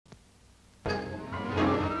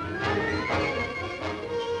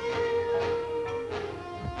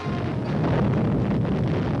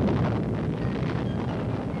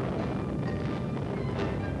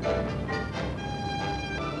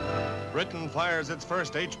Britain fires its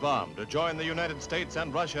first H-bomb to join the United States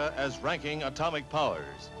and Russia as ranking atomic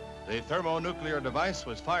powers. The thermonuclear device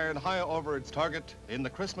was fired high over its target in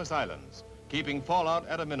the Christmas Islands, keeping fallout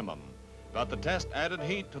at a minimum. But the test added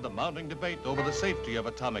heat to the mounting debate over the safety of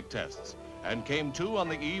atomic tests and came to on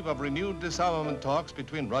the eve of renewed disarmament talks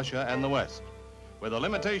between Russia and the West. With a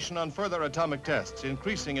limitation on further atomic tests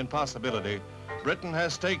increasing in possibility, Britain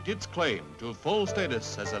has staked its claim to full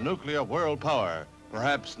status as a nuclear world power,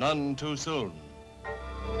 perhaps none too soon.